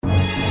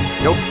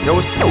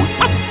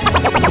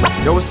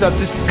what's up?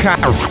 This is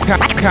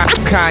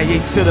Kanye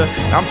to the.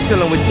 I'm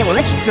chillin' with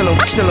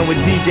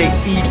DJ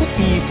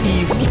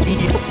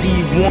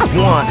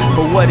E1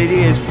 for what it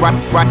is right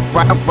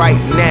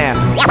now.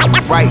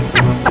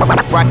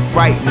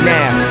 Right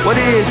now. What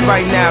it is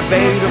right now,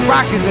 baby. The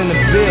Rock is in the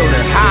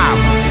building. How?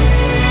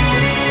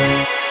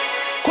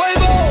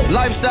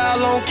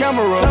 Lifestyle on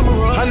camera,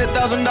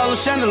 $100,000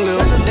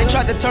 chandelier. They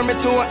tried to turn me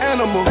to an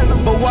animal,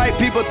 but white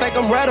people think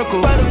I'm radical.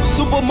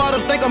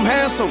 Supermodels think I'm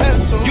handsome.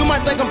 You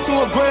might think I'm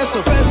too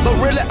aggressive, but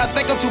really I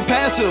think I'm too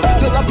passive.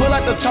 Till I pull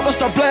out the chopper,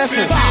 start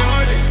blasting.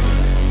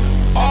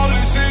 All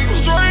these singles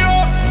straight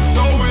up,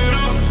 throw it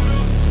up.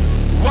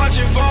 Watch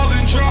it fall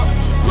and drop.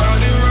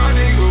 Round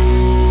and go.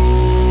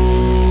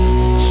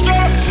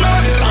 Strut,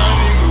 round and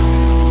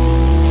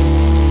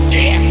go.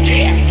 Yeah.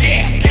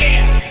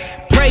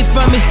 Pray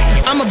for me,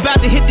 I'm about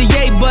to hit the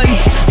yay button.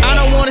 I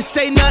don't wanna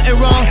say nothing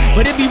wrong,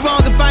 but it'd be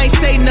wrong if I ain't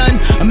say nothing.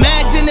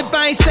 Imagine if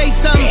I ain't say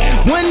something,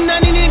 when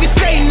none of niggas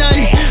say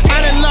nothing.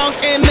 I done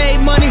lost and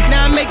made money,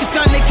 now I'm making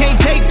something they can't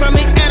take from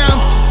me. And I'm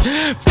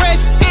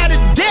fresh out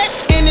of debt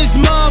in this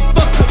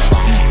motherfucker,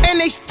 and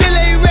they still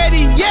ain't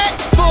ready yet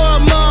for a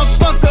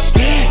motherfucker.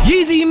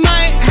 Yeezy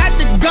might have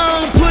to go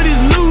and put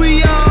his Louis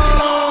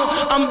on.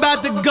 I'm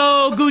about to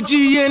go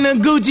Gucci in a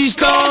Gucci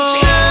store.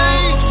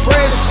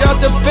 Fresh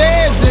out the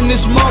feds in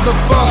this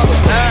motherfucker,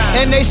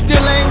 and they still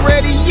ain't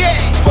ready yet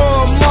for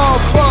a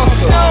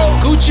motherfucker.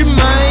 Gucci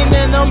mane,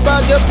 and I'm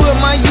about to put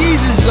my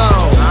Yeezys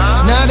on.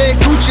 Now that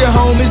Gucci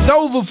home is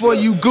over for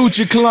you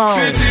Gucci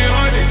clones.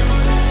 1500,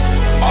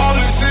 all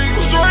the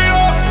singles straight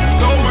up,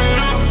 throw it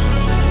up.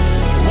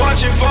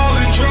 Watch it fall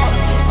and drop,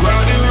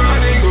 round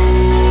and go.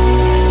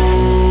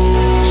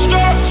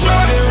 Start,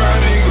 round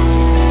and go.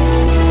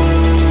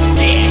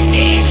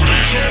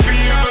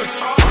 Champions,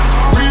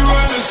 we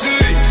run the city.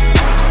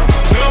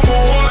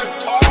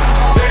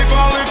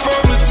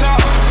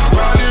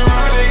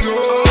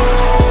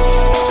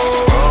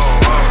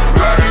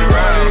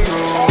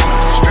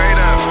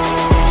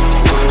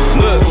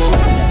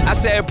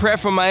 Prayer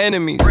for my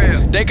enemies.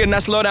 They could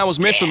not slow down, was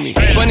meant for me.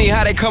 Funny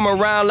how they come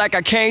around like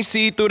I can't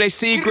see through their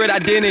secret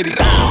identities.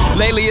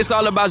 Lately it's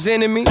all about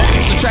enemy,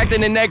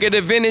 subtracting the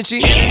negative energy.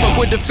 Fuck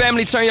with the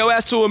family, turn your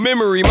ass to a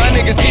memory. My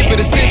niggas keep it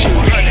a century.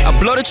 I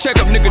blow the check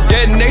up, nigga,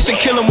 detonation.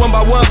 Kill them one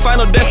by one,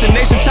 final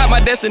destination. Top my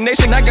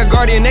destination, I got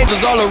guardian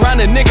angels all around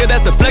the nigga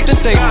that's deflecting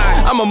Satan.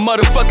 I'm a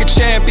motherfucking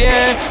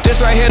champion.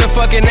 This right here the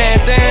fucking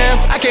anthem.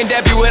 I can't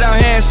dap you without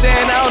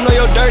handstand. I don't know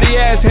your dirty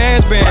ass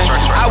hands been.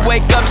 I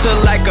wake up to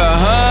like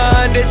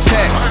 100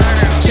 texts.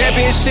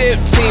 Championship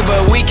team,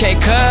 but we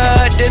can't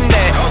cut the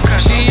net.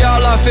 She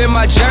all off in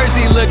my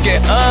jersey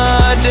looking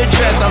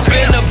underdressed. I'm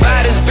finna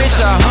buy this bitch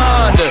a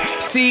Honda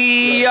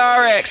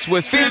CRX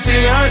with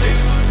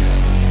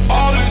 1500.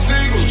 All the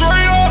singles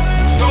straight up,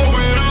 throw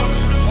it up.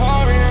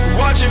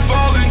 Watch it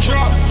fall and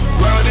drop.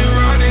 Round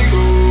and go.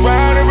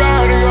 Round and go.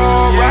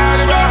 Round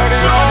and go.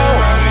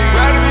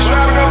 Round and be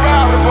strapping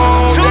around the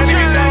ball. Then you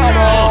get down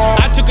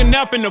on. I took a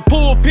nap in the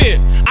pulpit.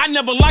 I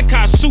never like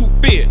how a suit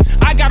fit.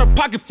 I got a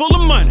pocket full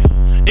of money.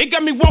 It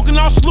got me walking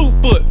all slew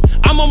foot.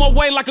 I'm on my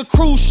way like a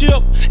cruise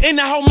ship. In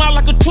the whole mouth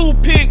like a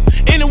toothpick.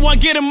 Anyone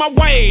get in my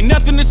way,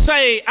 nothing to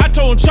say. I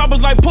told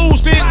choppers like pool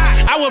sticks.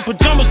 I wear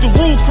pajamas to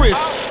rule Chris.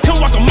 Come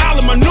walk a mile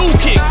in my new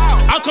kicks.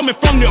 I'm coming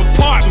from the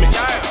apartments.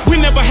 We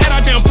never had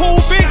our damn pool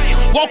fix.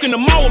 Walk in the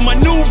mall with my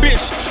new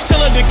bitch. Tell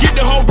her to get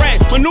the whole rack.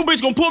 My new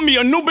bitch gon' put me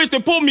a new bitch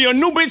that pull me a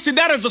new bitch. See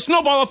that as a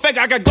snowball effect.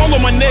 I got gold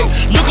on my neck,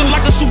 looking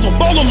like a Super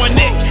Bowl on my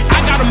neck.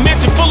 I got a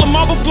mansion full of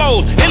marble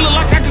flows. It look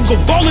like I could go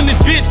bowling this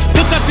bitch.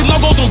 Versace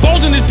logos on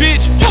balls in this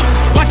bitch.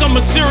 Like I'm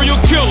a serial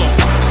killer.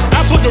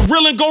 I put the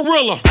real in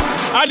gorilla.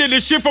 I did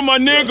this shit for my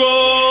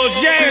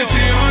niggas, yeah.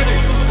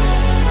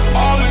 1500,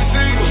 all the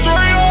singles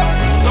straight up,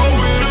 throw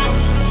it up.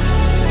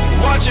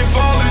 Watch it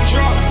fall and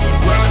drop.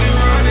 Round and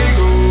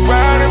go.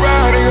 Round and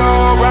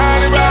go.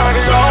 Round and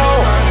go.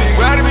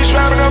 Round and be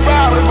strapping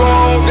around the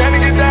ball. Then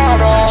you get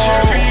down on.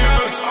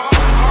 Champions,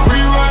 we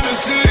run the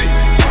city.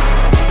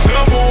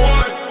 Number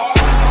one,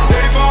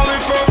 they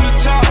falling from the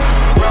top.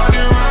 Round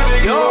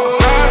and go.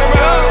 Round and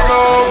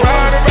go.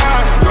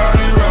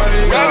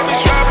 Round and be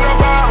strapping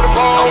around the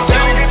ball.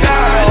 Then you get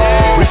down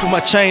on. Reach for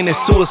my chain,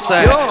 that's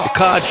suicide. The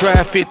car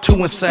drive fit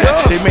two inside.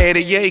 They mad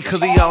at Ye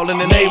cause he all in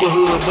the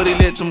neighborhood, but he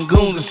let them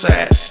goons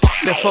inside.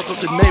 Let's fuck up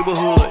the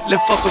neighborhood.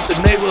 Let's fuck up the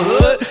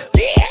neighborhood.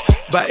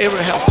 By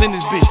every house in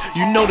this bitch,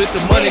 you know that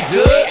the money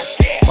good.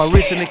 My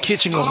wrist in the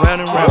kitchen go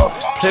round and round.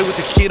 Play with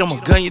the kid, I'ma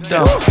gun you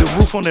down. The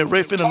roof on that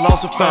rape finna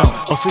lost and found.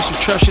 Official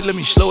trap shit, let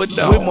me slow it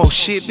down. With more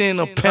shit than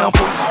a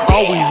pamper.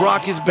 All we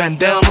rock is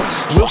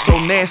bandanas. Whip so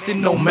nasty,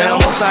 no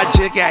manners. I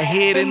just got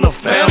head in the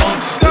phantom.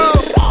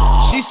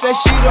 She said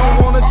she don't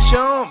wanna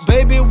chump,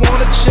 baby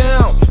wanna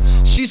champ.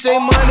 She say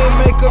money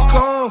make her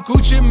come,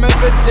 Gucci make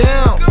her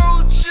down.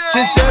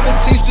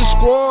 1017's the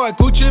squad,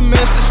 Gucci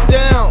messed us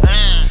down.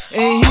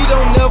 And he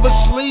don't never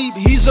sleep,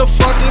 he's a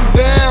fucking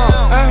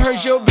vow. I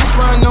heard your bitch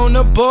run on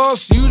the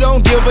bus, you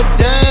don't give a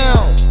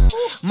damn.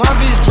 My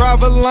bitch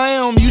drive a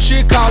lamb, you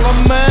should call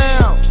her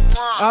ma'am.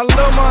 I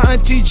love my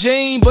Auntie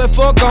Jean, but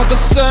fuck Uncle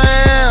Sam.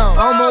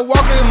 I'm a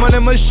walking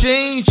money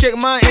machine, check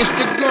my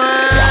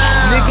Instagram.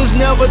 Niggas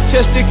never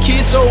touch the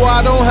key, so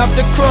I don't have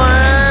to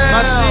cry.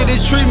 My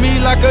city treat me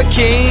like a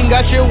king,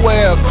 I should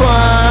wear a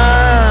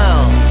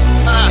crown.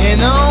 And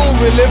I don't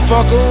really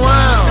fuck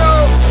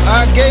around.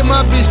 I gave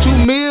my bitch $2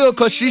 million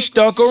cause she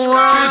stuck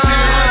around.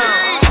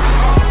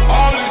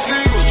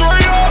 Oddisee,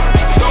 straight up,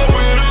 throw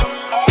it up.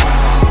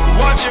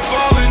 Watch it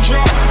fall and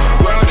drop.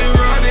 Round it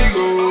go. Round it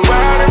go.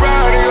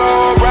 Round it go.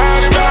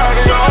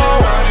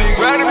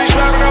 Round it be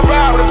trapping up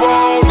out the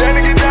ball. Then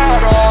it get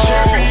down on.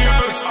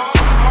 Champions,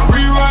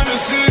 rerun the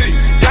city.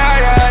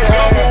 Yeah.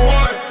 Number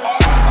one,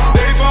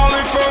 they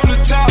falling from the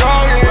top.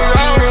 Round it go.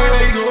 Round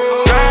it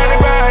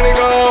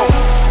go.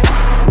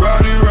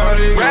 Round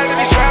it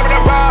be trapping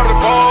up out the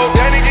ball.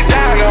 Then it get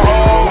down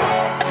on.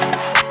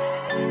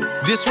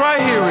 This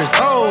right here is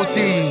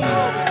OT.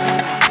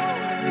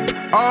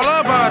 All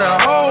about the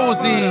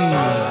OZ.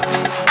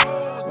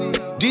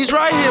 These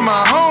right here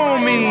my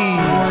homies.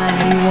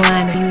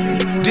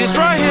 This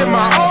right here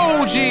my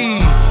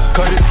OGs.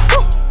 Cut it,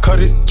 cut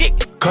it,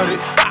 cut it,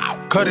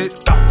 cut it,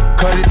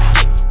 cut it,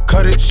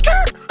 cut it,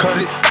 cut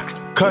it,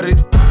 cut it.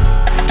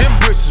 Them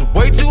bricks is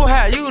way too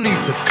high, you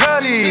need to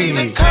cut it.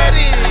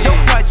 Your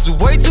price is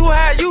way too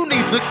high, you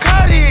need to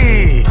cut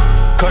it.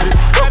 Cut it,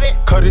 cut it,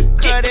 cut it,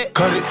 cut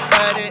it,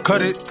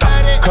 cut it, cut it,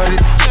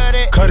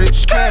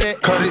 cut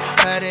it,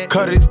 cut it,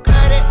 cut it.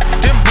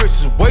 Them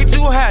bricks is way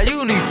too high,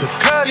 you need to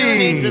cut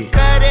it.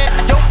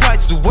 Your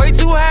price is way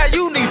too high,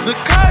 you need to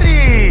cut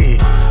it.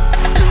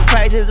 Them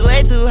prices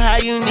way too high,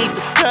 you need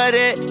to cut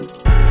it.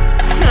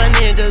 My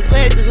niggas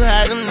way too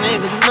high, them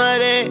niggas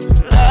muddy.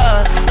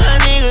 My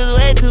niggas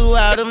way too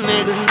high, them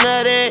niggas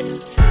nutty.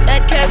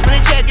 That cash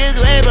money check is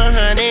way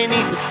behind, they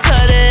need to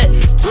cut it.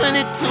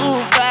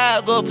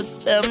 22.5, go for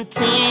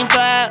 17.5.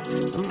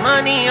 The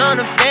money on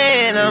the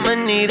bed, I'ma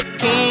need a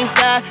king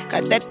size.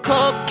 Got that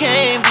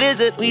cocaine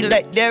blizzard, we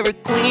like Dairy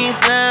Queen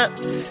slime.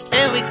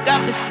 And we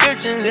got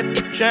prescriptions if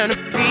you're tryna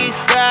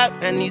prescribe.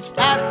 And these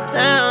out of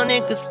town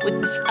niggas with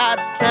these out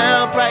of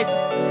town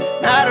prices.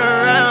 Not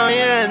around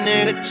here,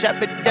 nigga,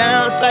 chop it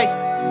down, slice it.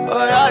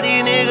 But all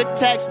these niggas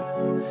taxing,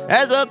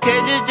 that's okay,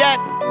 just jack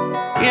me.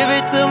 Give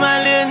it to my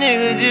little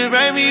nigga, just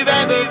bring me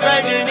back a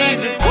fraction,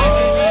 nigga.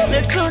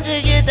 Let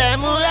Tunja get that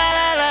moolah,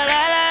 la la la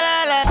la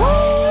la la.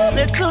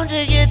 Let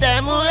Tunja get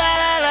that moolah,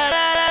 la la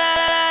la la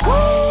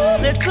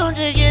la. Let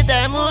Tunja get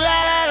that moolah,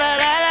 la la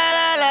la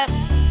la la.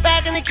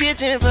 Back in the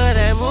kitchen for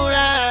that moolah,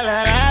 la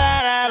la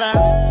la la la.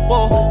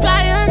 Whoa,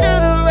 fly under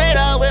the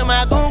radar with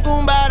my goon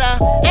goon bada.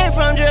 Ain't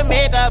from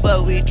Jamaica,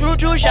 but we true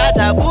shots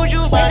out, bougie,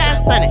 but that's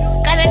stunning.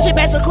 Got that shit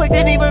back so quick,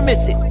 didn't even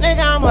miss it.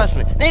 Nigga, I'm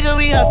hustling, nigga,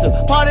 we hustle.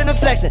 Part of the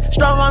flexing,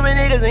 strong arming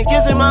niggas and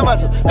kissing my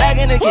muscle. Back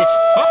in the kitchen.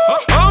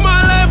 All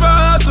my life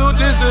I hustle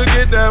just to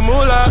get that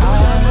moolah.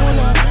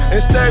 And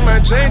stack my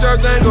change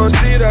up, then go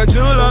see that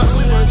jeweler.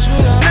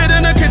 Stayed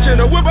in the kitchen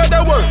to whip out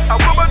that work. I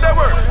whip out that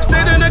work.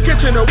 Stayed in the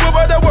kitchen to whip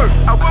out that work.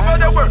 I whip out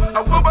that work.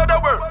 I whip out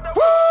that work.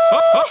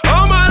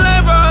 All my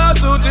life I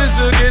hustle just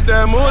to get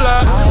that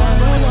moolah.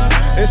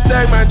 And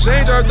stack my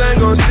change up, then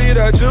go see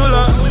that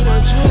jeweler.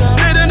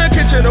 Stayed in the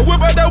kitchen to whip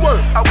out that work.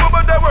 I whip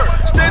out that work.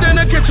 Stayed in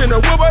the kitchen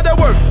to whip out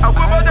that work. I whip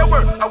out that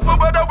work. I whip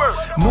out that work.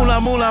 Moolah,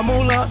 moolah,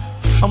 moolah.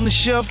 I'm the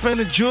chef and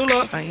the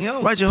jeweler.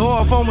 Write your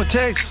hoe off on my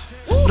taxes,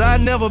 but I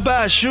never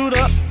buy a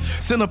shooter.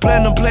 Send a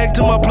platinum plaque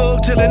to my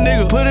plug, tell that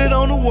nigga put it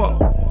on the wall.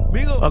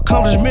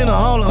 Accomplishment of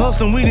all the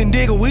hustling, we done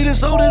dig it, we done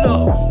sold it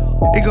up.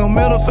 It go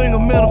middle finger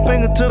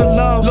to the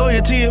law.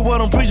 Loyalty is what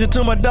I'm preaching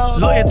to my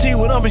dog. Loyalty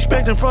what I'm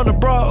expecting from the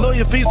broad.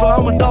 Loyal fees for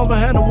all my dogs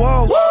behind the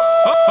walls.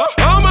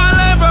 All my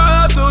life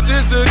I hustle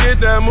just to get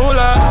that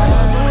moolah.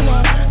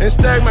 And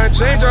stack my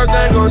change up,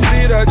 then go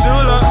see that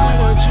jeweler.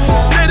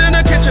 Stayed in the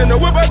kitchen to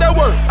whip out that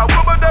work. I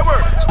whip out that work.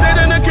 Stayed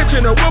in the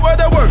kitchen to whip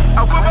out that work.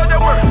 I whip out that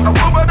work. I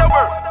whip out that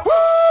work.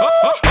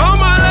 All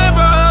my life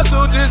I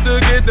hustle just to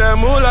get that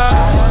moolah.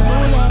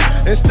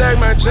 And stack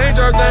my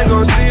change up, then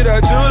go see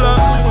that jeweler.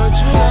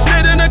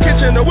 Stayed in the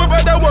kitchen to whip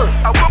out that work.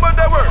 I whip out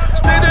that work.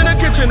 Stayed in the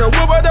kitchen to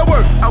whip out that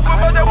work. I whip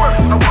out that work.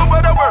 I whip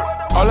out that work.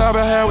 All I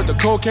ever had with the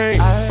cocaine.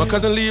 My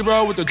cousin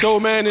Leroy with the dough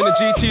man in the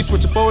GT,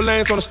 switching 4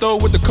 lanes on the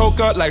stove with the coke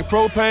up like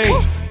propane.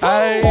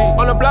 Ayy,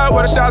 on the block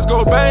where the shots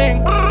go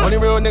bang. Only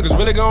real niggas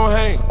really gon'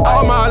 hang.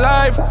 All my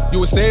life, you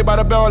was saved by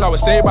the bell, I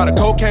was saved by the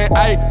cocaine.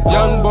 Ayy,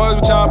 young boys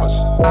with choppers,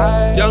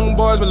 young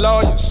boys with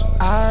lawyers.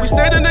 We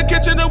stayed in the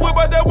kitchen to whip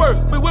out that work.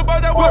 We whip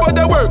out that work, whip out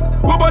that work,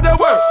 whip out that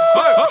work.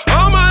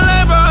 All my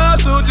life I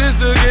hustle just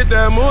to get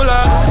that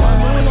moolah.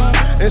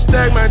 And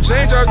stack my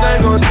change up, then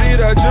go see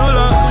that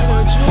jeweler.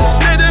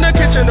 Stayed in the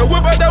kitchen to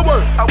whip out that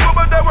work. I whip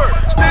out that work.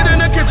 Stayed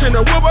in the kitchen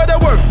to whip out that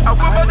work. I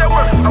whip out that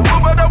work. I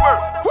whip out that work.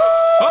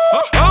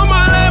 All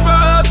my life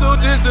I hustle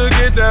just to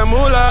get that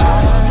moolah.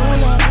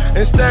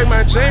 And stack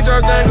my change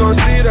up, then go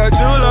see that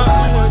jeweler.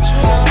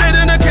 Stayed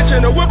in the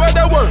kitchen to whip out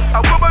that work. I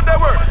whip out that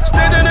work.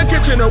 Stayed in the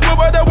kitchen to whip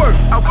out that work.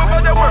 I whip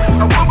out that work.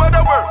 I whip out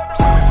that work.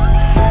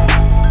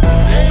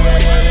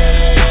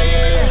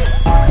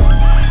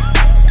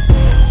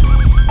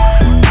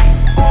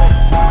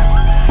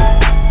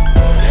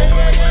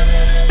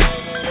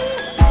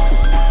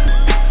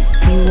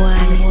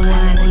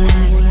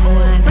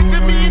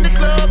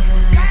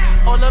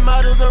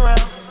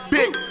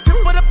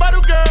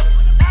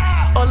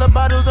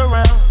 niggas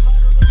around.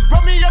 Just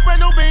brought me a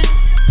brand new beat,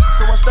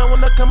 so I start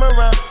when I come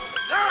around.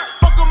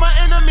 Fuck on my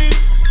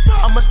enemies,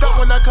 I'ma start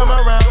when I come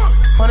around.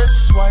 100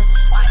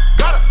 swipes,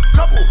 got a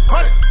couple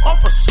hundred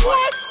off a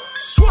swipe.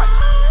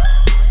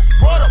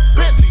 Brought a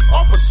Bentley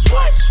off a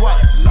swipe.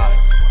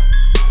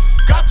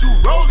 Got 2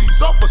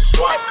 rollies off a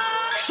swipe.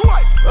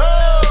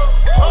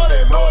 Oh,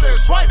 they know they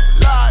swipe.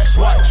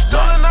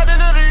 Stolen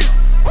identity,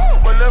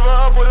 whenever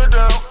I put it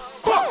down.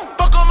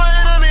 Fuck on my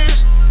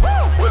enemies,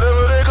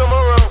 whenever they come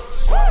around.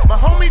 My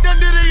homie done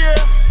did it, yeah.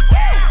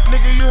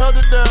 Nigga, you held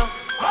it down.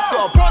 So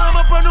I brought him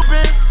a brand new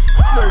Benz.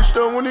 No, he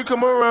still when he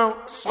come around.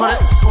 100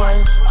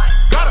 swipes,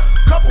 got a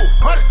couple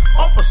hundred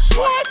off a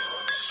swipe.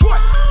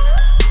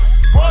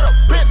 Brought a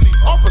Bentley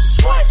off a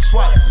swipe.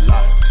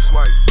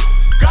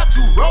 Got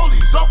 2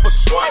 rollies off a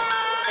swipe.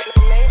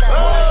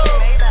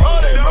 Oh,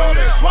 they know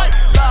they swipe.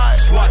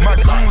 My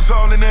goons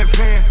all in that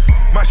van,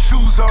 my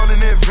shoes all in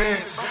that van.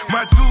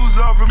 My tools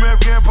all from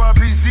Afghan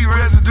PC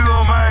residue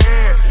on my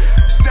hand.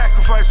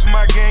 Sacrifice for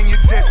my gang, you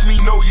test me,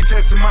 know you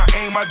testing my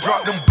aim. I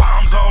drop them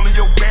bombs all in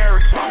your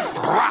barrack.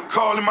 Rock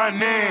calling my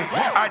name.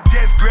 I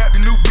just grabbed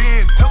a new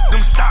Benz, took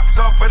them stocks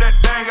off of that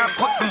thing. I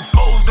put them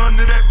foes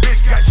under that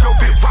bitch, got your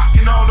bitch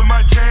rocking all of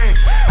my chain.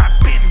 I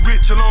been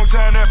rich a long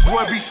time, that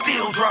boy be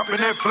still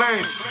dropping that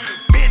flame.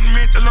 Been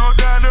rich a long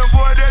time, that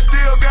boy that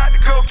still got the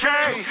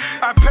cocaine.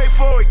 I pay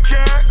for it,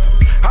 cat.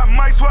 I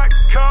might swipe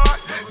the card,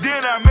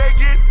 then I make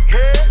it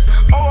head.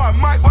 Or I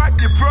might wipe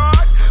your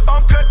broad. I'm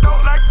cut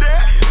dope like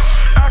that.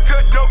 I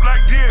cut dope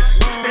like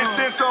this. And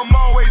since I'm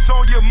always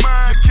on your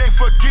mind, can't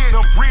forget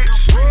I'm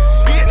rich.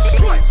 Bitch,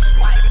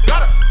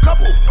 got a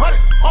couple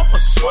hundred off a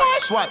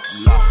swipe.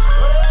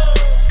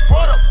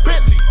 Brought a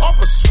Bentley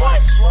off a swipe.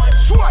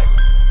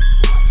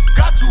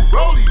 Got 2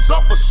 rollies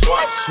off a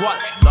swipe.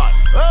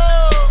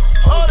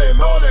 Oh, they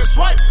know they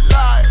swipe.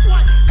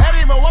 Had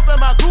him up in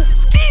my group.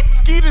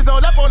 Skeet is all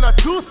up on the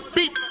tooth.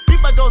 Beep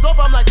my goes off,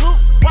 I'm like, who?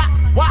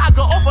 Why I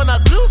go off on the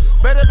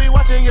blues? Better be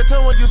watching your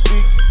tone when you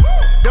speak.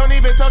 Don't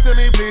even talk to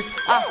me, please.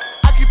 I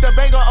keep the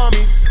banger on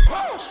me.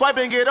 Swipe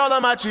and get all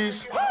of my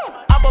cheese.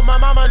 I bought my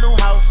mama a new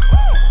house.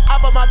 I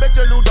bought my bitch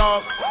a new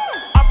dog.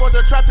 I brought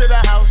the trap to the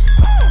house.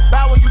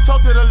 Bow when you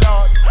talk to the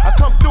Lord. I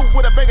come through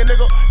with a banger,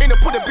 nigga. Ain't to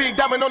put a big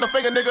diamond on the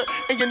finger, nigga.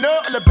 And you know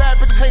all the bad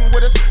bitches hanging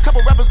with us.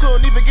 Couple rappers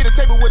couldn't even get a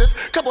table with us.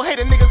 Couple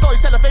hating niggas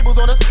always telling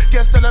fables on us.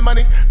 Guess selling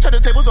money, turn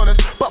the tables on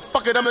us. But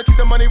fuck it, I'ma keep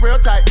the money real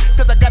tight.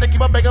 Cause I gotta keep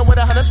a banging with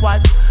 100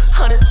 swipes.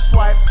 100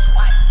 swipes.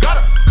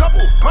 Got a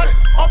couple hundred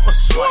off a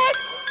swipe.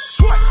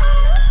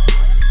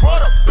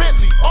 Brought a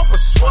Bentley off a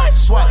swipe.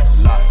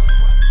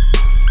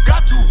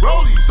 Got 2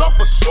 rollies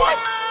off a swipe.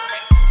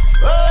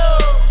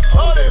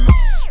 Oh, they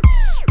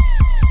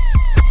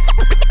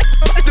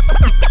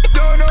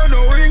don't know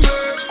no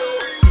English.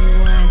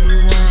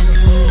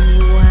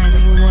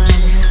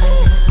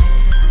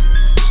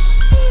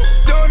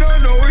 Don't know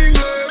no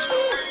English.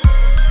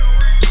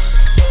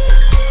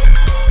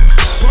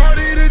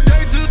 Party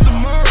today till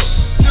tomorrow,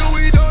 till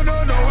we don't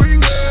know no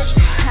English.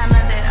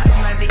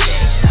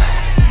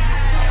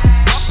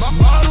 My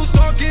models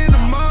talking to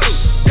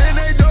models, and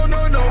they don't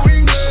know no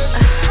English.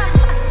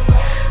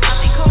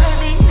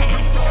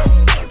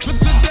 Took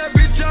that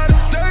bitch out of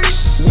state,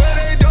 where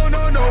they don't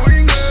know no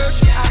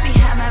English.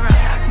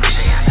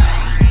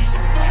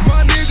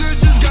 My nigga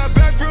just got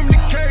back from the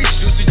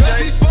case, cause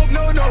he spoke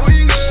no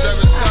English.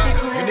 Service car,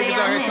 you niggas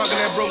out here talking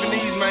that broken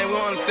knees, man. We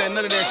don't understand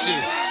none of that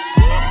shit.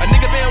 A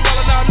nigga been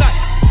wildin' all night,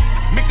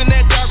 mixing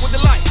that dark with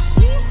the light.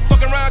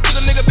 Fucking around till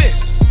the nigga bit.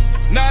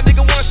 Now a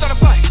nigga wanna start a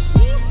fight.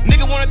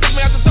 Nigga wanna take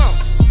me out the zone.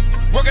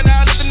 Working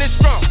out, lifting this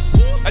strong.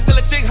 Until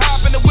a chick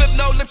hop in the whip,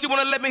 no lip, she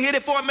wanna let me hit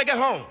it before I make it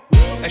home.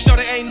 And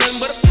shorty ain't nothing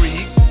but a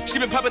freak. She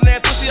been popping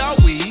that pussy all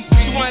week.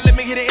 She wanna let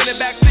me hit it in the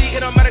backseat.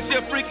 It don't matter, she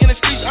a freak in the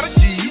streets or the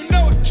sheets.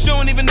 She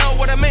don't even know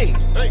what I mean.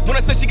 When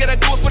I say she gotta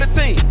do it for the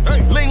team.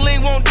 Ling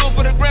Ling won't do it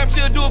for the gram,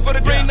 she'll do it for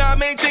the green. Nah, I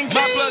mean, ching,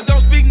 my plug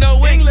don't speak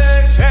no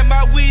English. And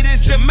my weed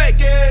is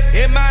Jamaican.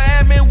 In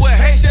Miami with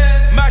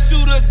Haitians. My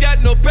shooters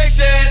got no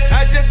patience.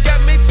 I just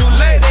got me 2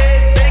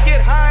 ladies. They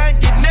get high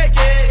and get naked.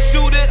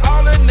 Shoot it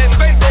all in their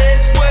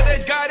faces. Swear to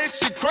God, this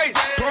shit crazy.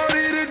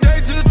 Party today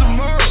till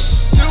tomorrow,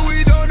 till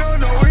we don't know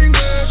no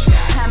English.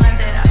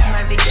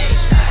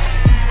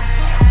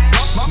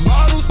 My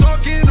models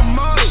talking to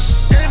models,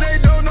 and they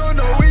don't know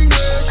no English.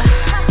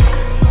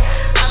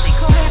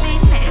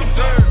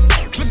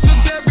 Took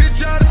that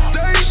bitch out of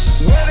state,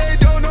 where they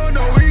don't know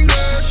no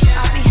English.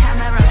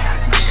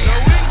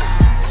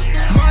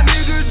 My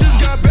nigga just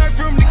got back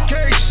from the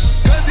case,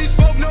 cause he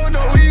spoke no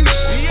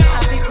English.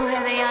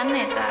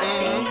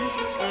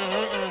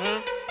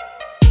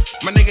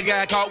 My nigga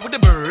got caught with the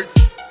birds.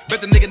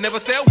 Bet the nigga never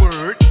said a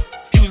word.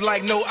 He was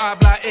like, no, I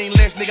habla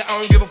English, nigga, I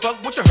don't give a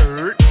fuck what you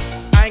heard.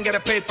 I ain't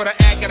gotta pay for the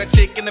act, got a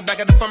chick in the back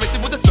of the pharmacy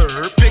with a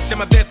serve. Bitch, I'm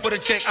a vet for the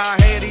check, I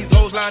had these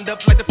hoes lined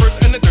up like the first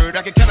and the third.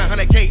 I can count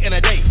 100K in a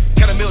day,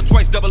 count a meal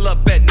twice, double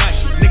up at night.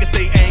 Nigga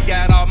say I ain't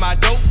got all my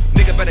dope,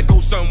 nigga better go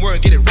somewhere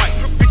and get it right.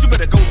 Bitch, you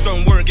better go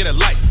somewhere and get a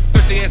life.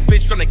 Thirsty Pussy ass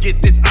bitch tryna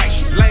get this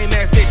ice. Lame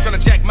ass bitch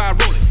tryna jack my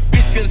roller.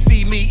 Bitch couldn't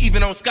see me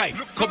even on Skype.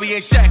 Kobe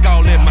and Shaq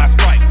all in my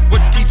Sprite. What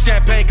you keep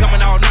champagne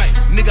coming all night?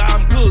 Nigga,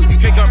 I'm good, you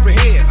can't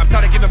comprehend. I'm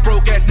tired of giving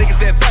broke ass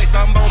niggas advice.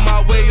 I'm on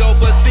my way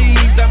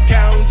overseas. I'm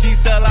counting G's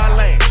till I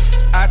land.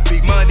 I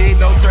speak money,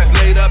 no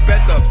translator.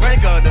 Bet the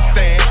bank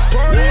understand.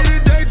 Party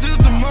today till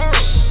tomorrow.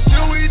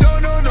 Till we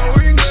don't know no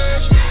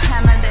English.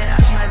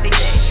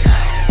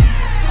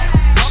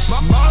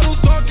 Models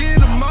talking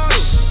to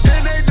models,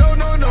 and they don't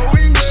know no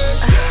English.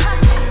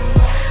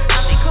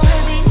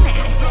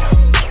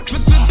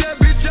 But took that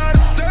bitch out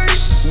of state,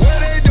 where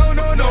they don't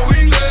know no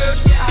English.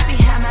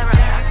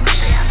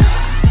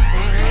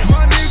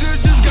 My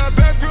nigga just got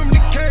back from the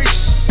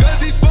case,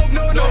 cause he spoke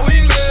no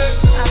English.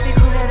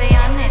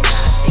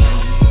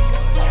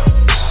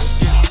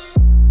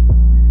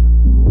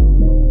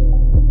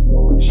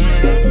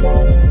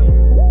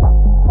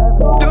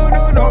 Don't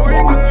know no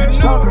English,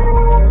 no.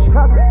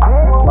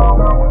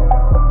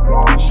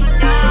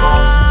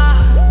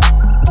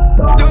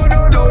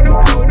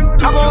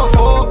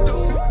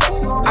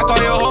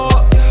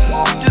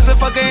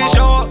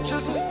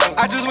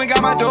 I just went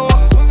got my door.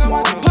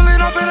 Pull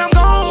it off and I'm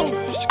gone.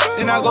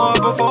 Then I go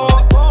up before.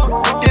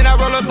 Then I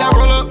roll up that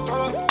roll up.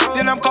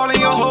 Then I'm calling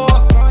your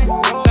whore.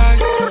 Like,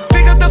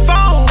 pick up the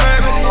phone,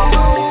 baby.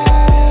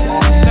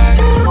 Like,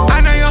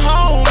 I know you're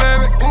home,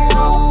 baby.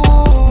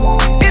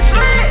 It's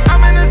lit.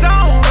 I'm in the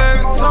zone,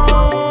 baby.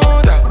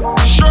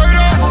 Straight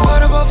up. I just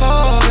put up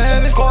before,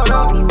 baby.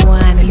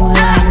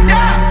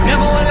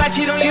 Never will I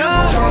cheat on you.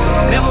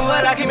 Never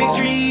will I commit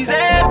treason.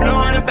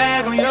 Blowing a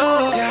bag on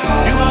you.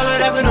 You all of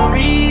that for no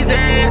reason.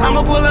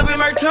 I'ma pull up in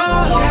my toe.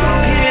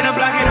 Hitting a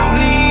block and I'm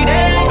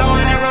bleeding.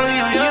 Throwing it rolling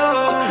on you.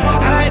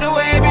 I like the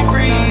way it be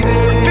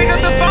freezing. Pick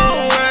up the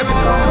phone, baby.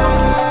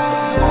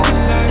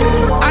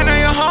 I know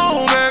you're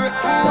home, baby.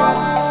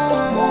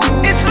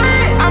 It's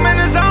lit. I'm in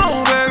the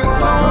zone, baby.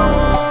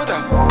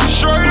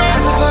 Straight up.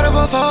 I just put up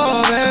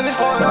before, baby.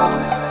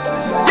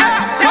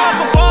 Yeah.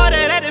 Before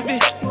that, that'd be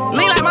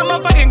lean like my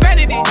motherfucking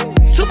granny did.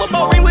 Super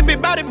Bowl ring with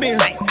big body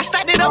bins. I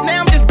stacked it up,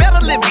 now I'm just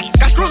better living.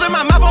 Got screws in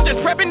my mouth, I'm just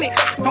prepping it.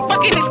 I'm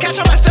fucking this cash,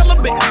 I'm not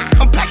celibate.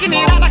 I'm packing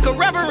it out like a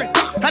reverend.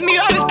 I need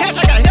all this cash,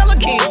 I got hella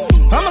king.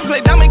 I'ma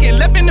play dumb and get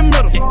left in the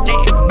middle.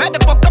 Back the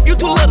fuck up, you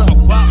too little.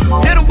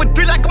 Hit him with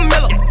 3 like a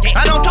Miller.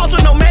 I don't talk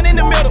to no man in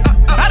the middle.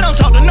 I don't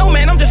talk to no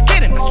man, I'm just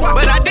kidding.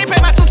 But I did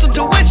pay my sister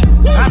tuition.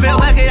 I feel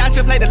like I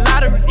should play the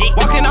lottery.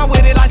 Walking out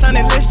with it like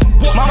something listen.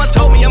 Mama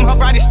told me I'm her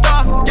brightest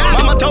star.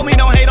 Mama told me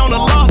don't hate on the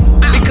law.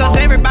 Because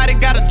everybody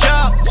got a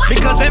job.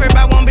 Because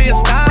everybody won't be a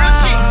star.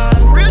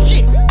 Real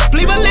shit.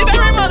 Please believe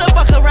every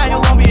motherfucker right here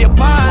won't be a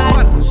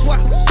part.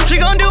 She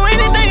gon' do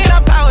anything in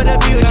her power to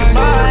be with your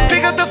vibe.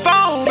 Pick up the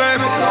phone,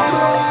 baby.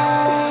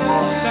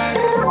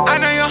 I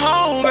know you're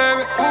home,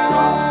 baby.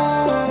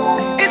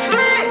 It's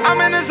lit. I'm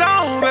in the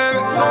zone, baby.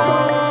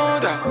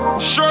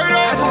 Straight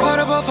up. I just put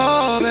up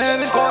before,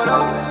 baby.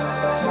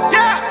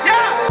 Yeah.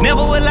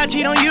 Never will I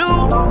cheat on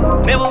you.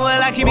 Never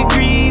will I keep it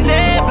greasy.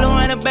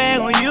 Blowing a bag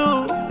on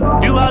you.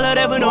 Do all of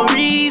that for no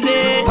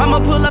reason. I'ma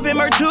pull up in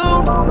Mer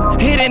 2.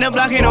 Hitting the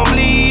block and I'm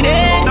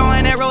bleeding.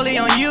 Throwing that rollie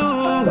on you.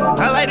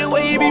 I like the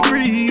way you be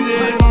breathing.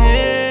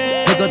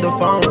 Yeah. Pick up the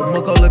phone,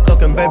 Macaulay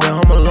cooking, baby,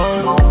 I'm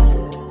alone.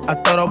 I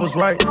thought I was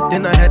right,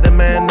 then I had to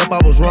man up,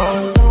 I was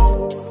wrong.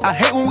 I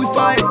hate when we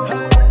fight.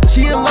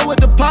 She in love with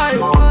the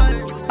pipe.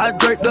 I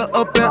draped her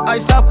up in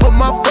ice, I put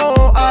my phone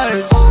on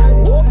ice.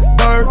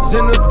 Birds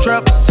in the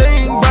trap,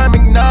 sing by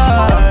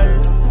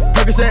McKnight.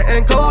 Percocet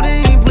and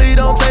codeine, please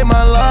don't take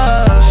my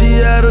life. She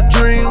had a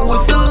dream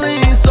with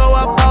Celine, so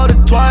I bought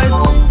it twice.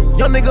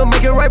 Young nigga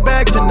make it right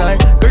back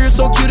tonight. Girl, you're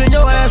so cute and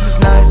your ass is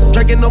nice.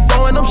 Drinking no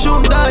phone and I'm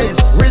shooting dice.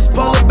 Wrist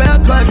polar bear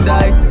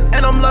Klondike,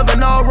 and I'm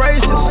loving all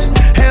races.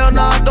 Hell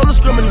nah, don't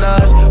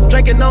discriminate.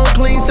 Drinking on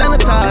clean,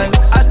 sanitized.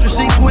 Ostrich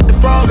sheets with the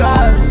frog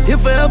eyes.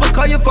 If I ever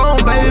call your phone,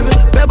 baby,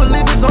 better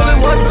believe it's only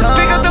one time.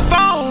 Pick up the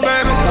phone,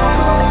 baby.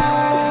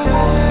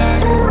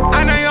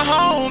 I know you're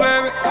home,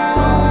 baby.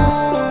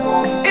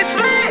 It's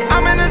lit.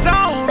 I'm in the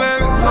zone,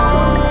 baby.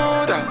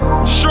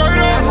 Straight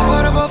up. I just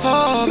put up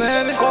before,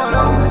 baby.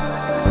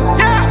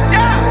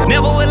 Yeah.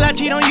 Never will I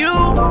cheat on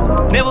you.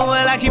 Never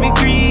will I keep it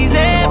greasy.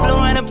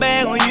 Blowing a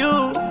bag on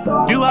you.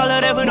 Do all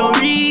of that for no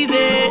reason.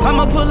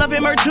 I'ma pull up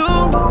in Mer 2.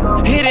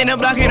 Hitting the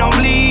block and I'm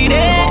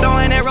bleeding.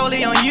 Throwing that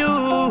rollie on you.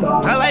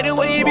 I like the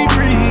way you be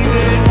breathing.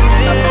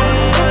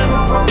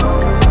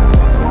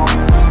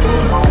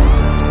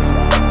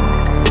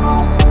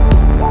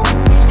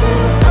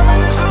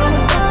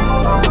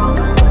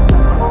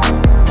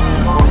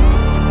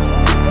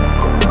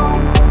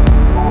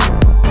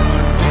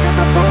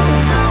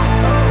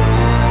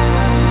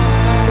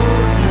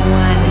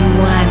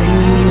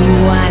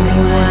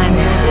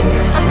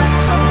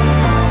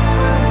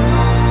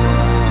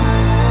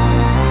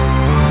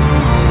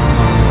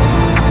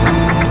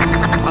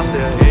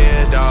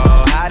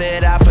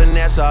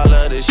 All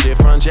of this shit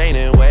from Jane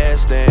and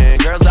Weston.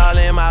 Girls all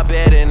in my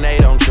bed and they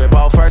don't trip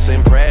off first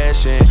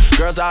impression.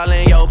 Girls all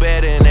in your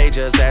bed and they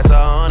just ask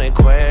 100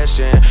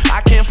 questions.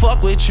 I can't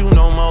fuck with you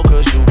no more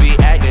cause you be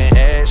acting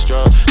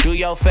extra. Do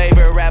your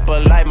favorite rapper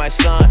like my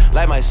son,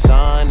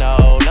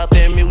 oh.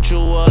 Nothing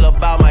mutual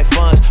about my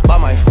funds,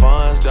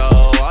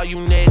 though. All you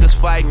niggas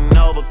fighting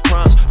over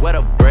crumbs, where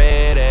the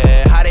bread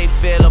at? How they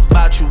feel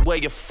about you, where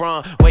you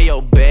from, where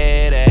your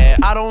bed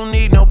at? I don't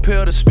need no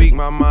pill to speak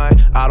my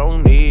mind, I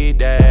don't need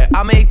that.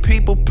 I make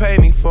people pay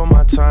me for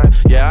my time,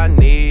 yeah, I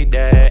need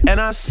that. And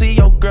I see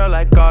your girl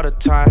like all the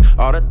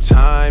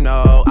time,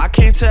 no. I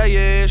can't tell you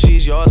if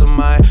she's yours or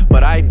mine,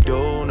 but I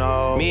do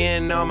know. Me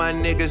and all my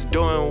niggas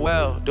doing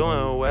well,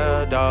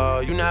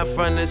 dawg. You not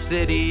from the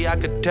city, I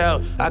could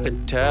tell,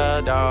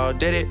 dawg.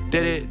 Did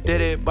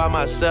it by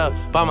myself,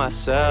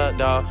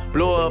 dawg.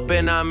 Blew up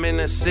and I'm in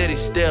the city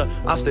still,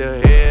 I'm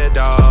still here,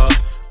 dawg.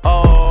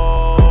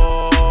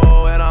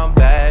 Oh, and I'm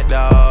back,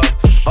 dawg.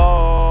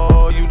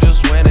 Oh, you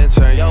just went and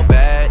turned your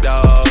back,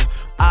 dawg.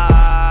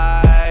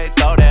 I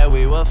thought that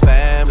we were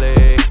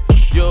family.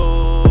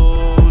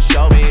 You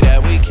show me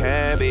that we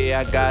can be.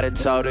 I gotta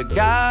talk to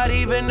God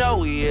even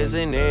though he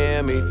isn't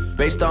near me.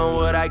 Based on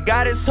what I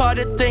got, it's hard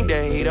to think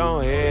that he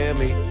don't hear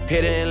me.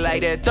 Hitting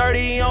like that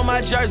 30 on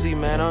my jersey,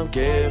 man, I'm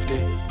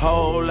gifted.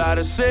 Whole lot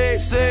of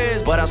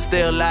sixes, but I'm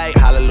still like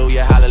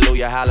hallelujah,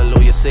 hallelujah,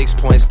 hallelujah.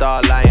 6-point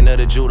star, lion of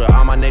the Judah.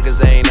 All my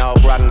niggas ain't all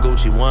rockin'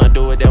 Gucci. Wanna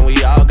do it, then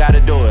we all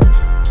gotta do it.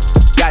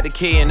 Got the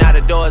key and now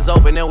the door's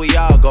open and we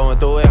all going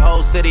through it.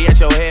 Whole city at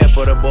your head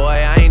for the boy.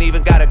 I ain't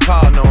even got a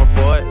call knowing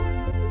for it.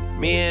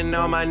 Me and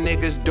all my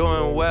niggas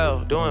doing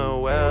well,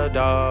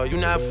 dawg. You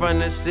not from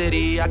the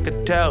city, I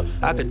could tell,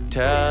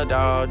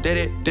 dawg. Did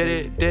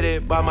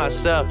it by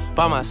myself,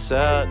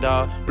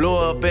 dawg. Blew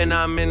up and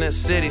I'm in the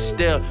city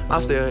still, I'm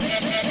still.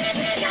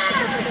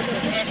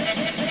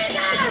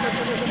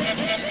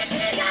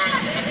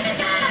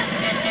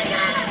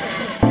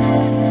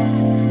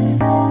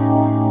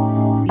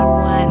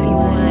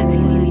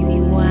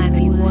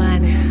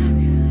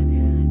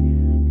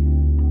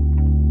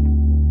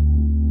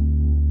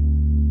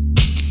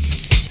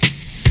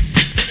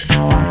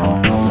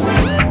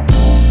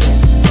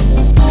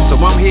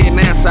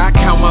 So I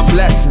count my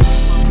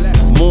blessings.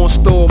 More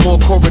store, more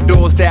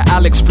corridors that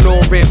I'll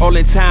explore in. All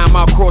in time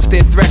I'll cross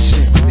their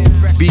threshing.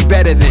 Be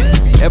better than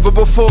ever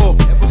before.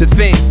 To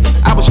think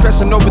I was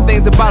stressing over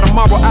things about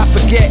tomorrow I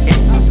forget it.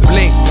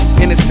 Blink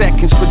in a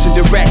second, switching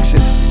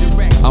directions.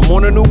 I'm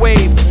on a new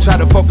wave,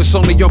 try to focus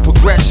only on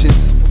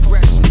progressions.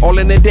 All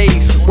in the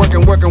days,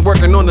 working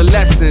on the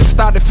lessons.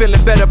 Started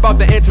feeling better about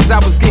the answers I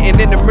was getting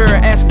in the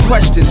mirror, asking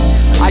questions.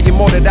 I am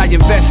more that I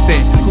invest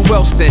in. Who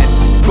else then?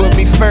 Put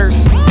me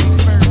first.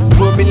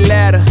 Put me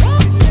ladder,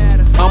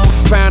 I'ma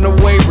find a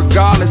way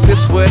regardless,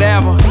 it's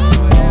whatever.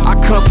 I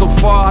come so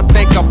far, I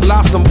think I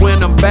blossom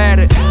when I'm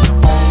battered.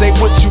 Say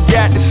what you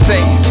got to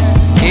say,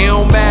 it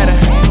don't matter.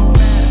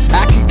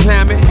 I keep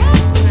climbing,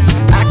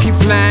 I keep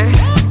flying.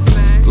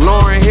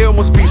 Lauryn Hill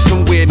must be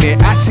somewhere near.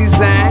 I see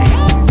Zion,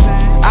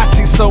 I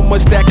see so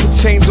much that could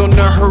change on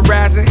the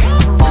horizon.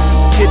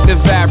 Hit the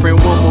vibrant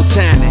one more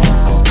time.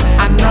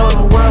 I know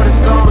the world is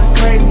going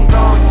crazy,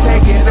 gonna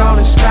take it all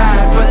in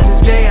stride. But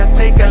today I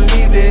think I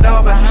leave it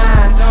all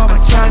behind.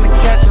 I'm trying to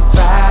catch a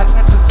vibe.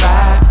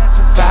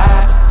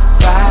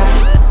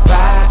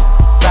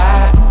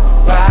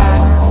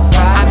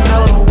 I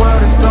know the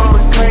world is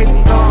going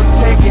crazy, gonna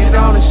take it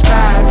all in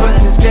stride. But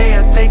today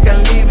I think I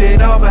leave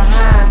it all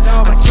behind.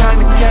 I'm trying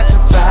to catch a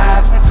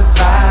vibe.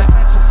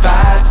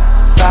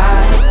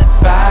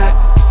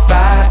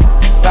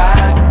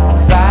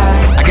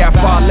 I got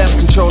far less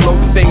control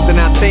over things than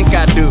I think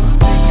I do.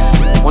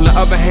 On the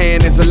other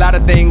hand, there's a lot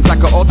of things I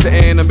could alter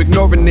and I'm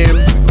ignoring them.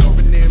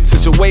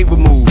 Such a weight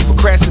remove,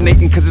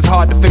 procrastinating cause it's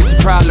hard to face a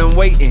problem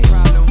waiting.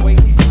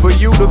 For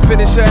you to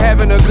finish her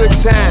having a good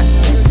time.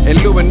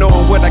 And Lou and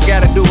knowing what I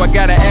gotta do, I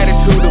got an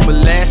attitude of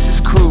molasses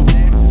crew.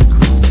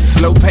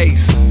 Slow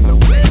pace.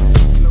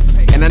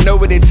 And I know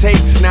what it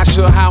takes, not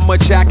sure how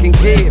much I can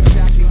give.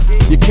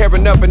 You're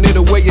caring up and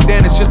it'll weigh you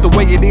down, it's just the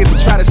way it is. To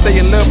try to stay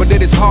in love, but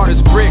it is hard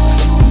as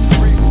bricks.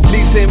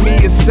 Please send me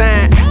a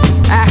sign,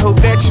 I hope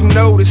that you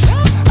notice.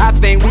 I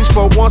think we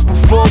spoke once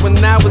before when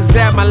I was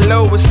at my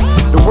lowest.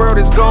 The world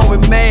is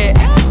going mad,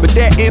 but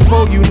that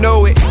info you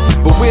know it.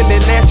 But will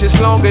it last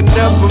just long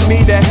enough for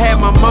me to have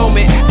my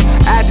moment?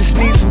 I just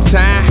need some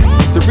time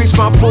to reach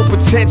my full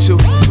potential,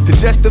 to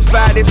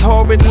justify this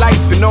horrid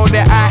life and all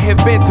that I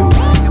have been through.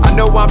 I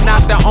know I'm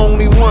not the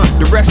only one,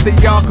 the rest of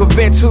y'all could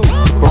vent too.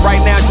 But right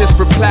now just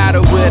reply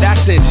to what I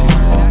sent you.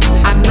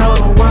 I know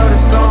the world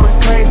is going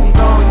crazy,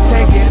 gonna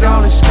take it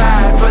all in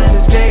stride. But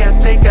today I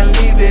think I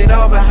leave it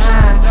all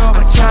behind.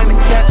 I'm trying to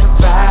catch a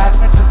vibe.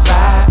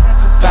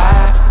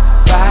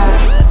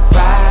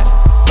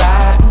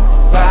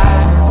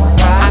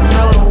 I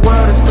know the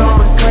world is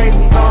going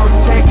crazy, gonna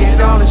take it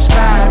all in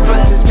stride.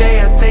 But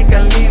today I think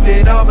I leave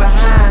it all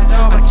behind.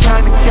 I'm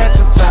trying to catch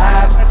a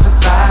vibe.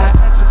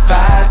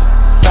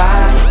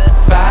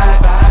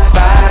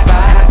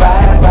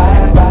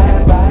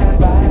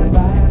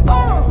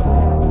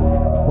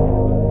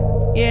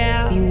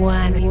 Yeah. You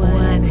want.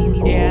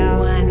 Yeah.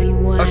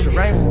 Usher,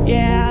 right?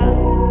 Yeah.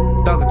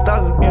 Thugger.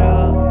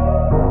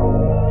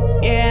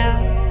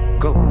 Yeah.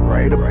 Go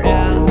right up.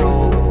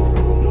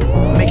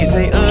 Yeah. Make it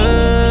say,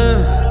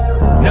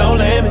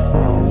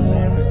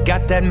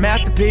 that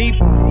masterpiece.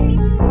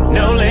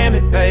 No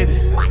limit, baby.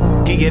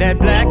 Give you that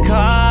black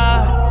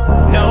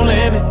card. No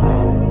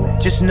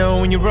limit. Just know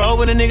when you roll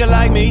with a nigga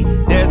like me,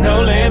 there's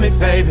no limit,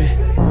 baby.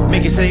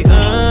 Make you say,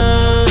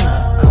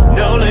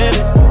 no limit.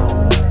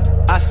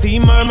 I see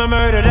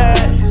murder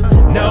that.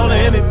 No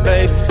limit,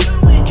 baby.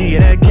 Give you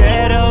that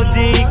ghetto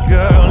D,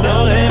 girl.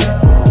 No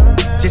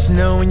limit. Just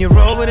know when you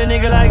roll with a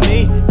nigga like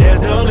me,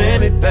 there's no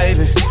limit,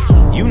 baby.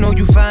 You know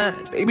you fine,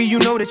 baby, you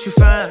know that you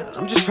fine.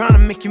 I'm just tryna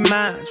make you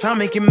mine, tryna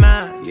make you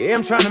mine. Yeah,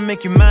 I'm tryna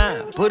make you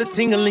mine. Put a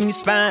tingle in your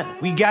spine.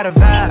 We got a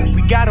vibe,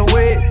 we got a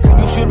way.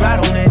 You should ride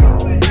on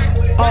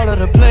it. All of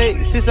the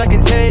places I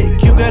can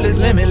take you, girl, is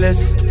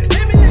limitless.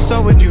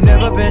 So if you've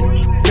never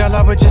been, girl,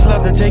 I would just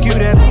love to take you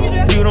there.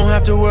 You don't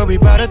have to worry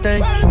about a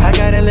thing. I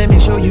gotta let me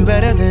show you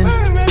better than.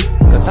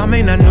 Cause I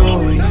may not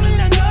know you,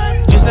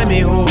 just let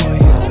me hold you.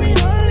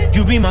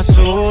 You be my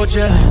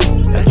soldier,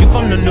 like you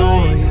from the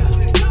north.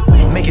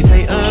 Make it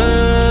say,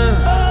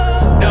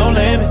 no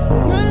limit.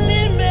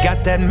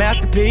 Got that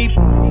masterpiece,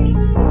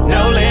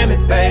 no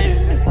limit, baby.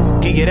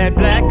 Give you that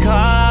black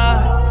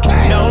card,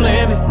 no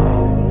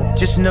limit.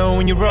 Just know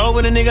when you roll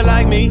with a nigga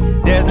like me,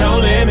 there's no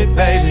limit,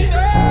 baby.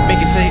 Make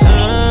it say,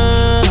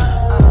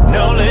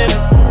 no limit.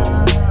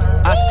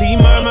 I see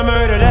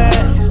murder that,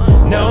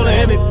 no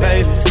limit,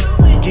 baby.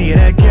 Give you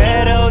that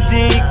ghetto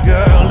D,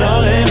 girl, no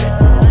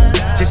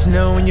limit. Just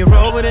know when you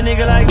roll with a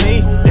nigga like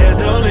me, there's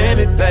no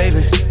limit,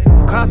 baby.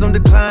 Cars on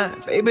decline,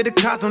 baby, the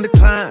cars on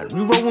decline.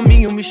 You roll with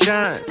me and we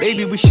shine,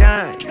 baby, we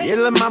shine. Yeah,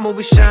 little mama,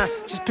 we shine.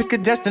 Just pick a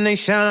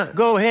destination.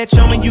 Go ahead,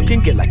 show me you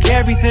can get like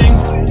everything.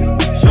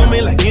 Show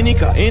me like any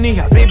car, any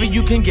house, baby,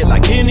 you can get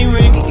like any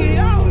ring,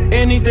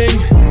 anything.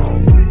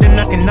 Then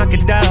I can knock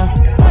it down.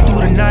 All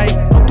through the night,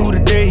 all through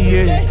the day,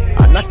 yeah.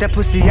 I knock that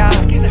pussy out,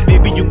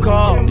 baby, you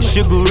call the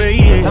Sugar Ray,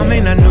 yeah. Cause I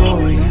may not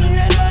know you,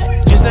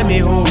 just let me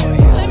hold you.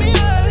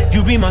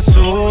 You be my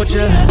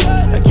soldier,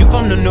 like you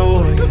from the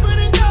north.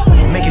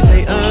 Make it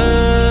say,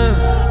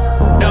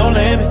 no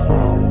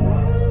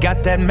limit.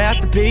 Got that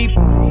masterpiece,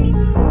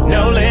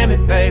 no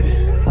limit, baby.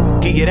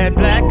 Give you that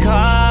black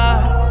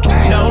card,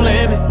 no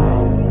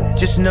limit.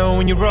 Just know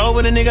when you roll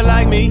with a nigga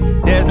like me,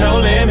 there's no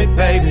limit,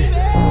 baby.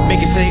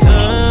 Make it say,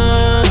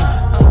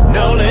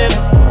 no limit.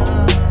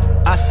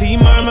 I see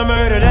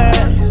murder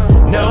that,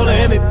 no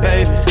limit,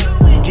 baby.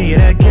 Give you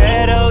that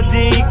ghetto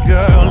D,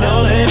 girl,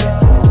 no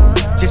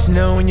limit. Just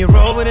know when you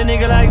roll with a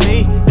nigga like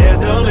me, there's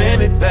no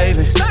limit,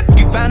 baby.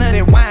 Find out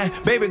that wine,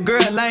 baby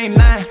girl, I ain't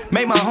lying.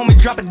 Make my homie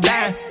drop a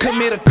dime,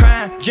 commit a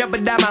crime,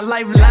 jeopardize my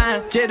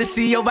lifeline, just to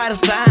see your vital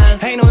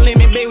signs. Ain't no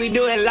limit, baby, we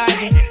do it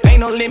logic. Ain't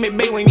no limit,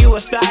 baby, when you a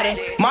started.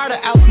 Marta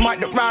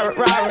outsmart the robber.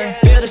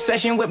 Build a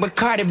session with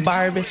Bacardi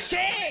Barbies.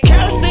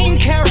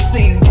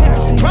 Kerosene,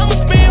 promise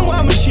spin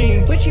while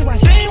machine.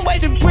 Same way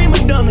to prima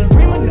donna.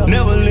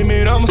 Never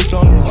limit, I'm a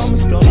stunner.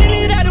 Tell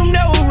it I do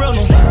never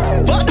runners.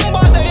 Fuck them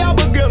boys, they all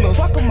beginners.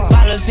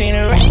 Follows in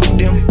and rate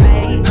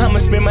them. I'ma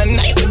spend my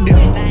night with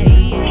them.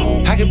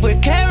 I can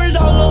put carrots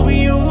all over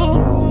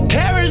you.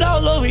 Carrots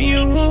all over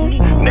you.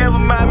 Never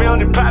mind me on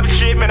the private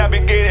shit, man. I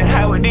been getting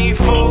high with these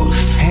fools.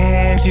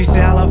 And she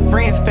said all her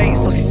friends fake,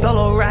 so she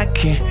solo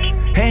rockin'.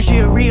 And she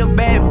a real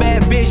bad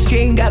bitch. She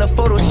ain't gotta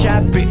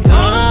Photoshop it.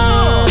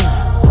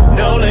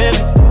 No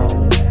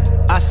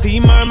limit. I see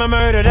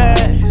murder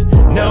that.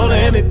 No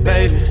limit,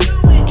 baby.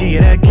 Give you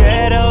that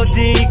ghetto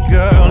D,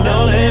 girl.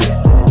 No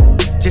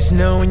limit. Just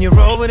know when you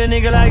roll with a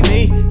nigga like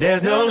me,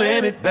 there's no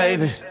limit,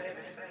 baby.